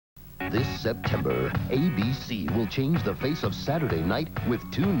This September, ABC will change the face of Saturday night with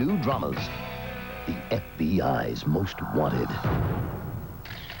 2 new dramas. The FBI's Most Wanted.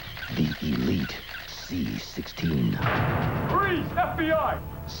 The Elite C-16. Freeze, FBI!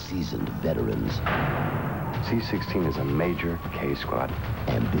 Seasoned veterans. C-16 is a major K squad.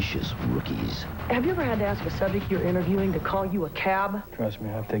 Ambitious rookies. Have you ever had to ask a subject you're interviewing to call you a cab? Trust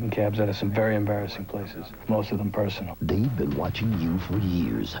me, I've taken cabs out of some very embarrassing places, most of them personal. They've been watching you for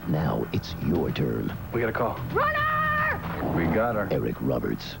years. Now it's your turn. We got a call. Runner! We got her. Eric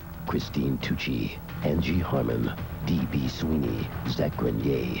Roberts, Christine Tucci, Angie Harmon, D.B. Sweeney, Zach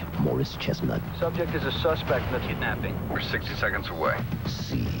Grenier, Morris Chestnut. Subject is a suspect in the kidnapping. We're 60 seconds away.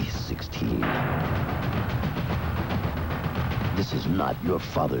 C-16. This is not your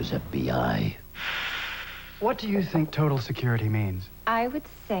father's FBI. What do you think total security means? I would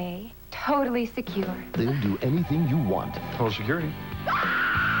say totally secure. They'll do anything you want. Total security.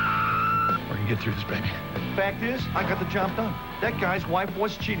 We're gonna get through this, baby. Fact is, I got the job done. That guy's wife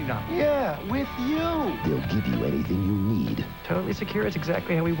was cheating on me. Yeah, with you. They'll give you anything you need. Totally secure is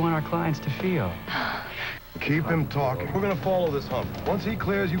exactly how we want our clients to feel. Keep him talking. We're gonna follow this hump. Once he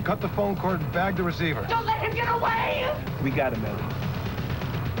clears, you cut the phone cord and bag the receiver. Don't let him get away! We got him, Ellie.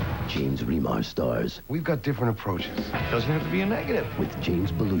 James Remar stars We've got different approaches. Doesn't have to be a negative. with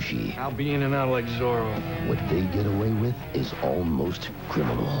James Belushi. I'll be in and out like Zorro. What they get away with is almost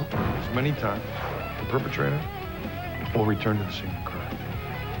criminal. As many times, the perpetrator will return to the scene of crime.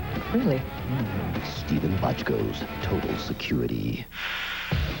 Really? Stephen Bochco's Total Security.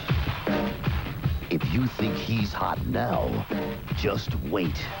 If you think he's hot now, just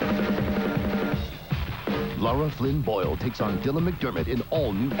wait. Laura Flynn Boyle takes on Dylan McDermott in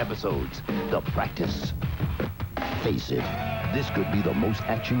all new episodes. The Practice. Face it, this could be the most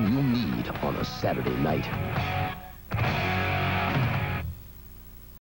action you'll need on a Saturday night.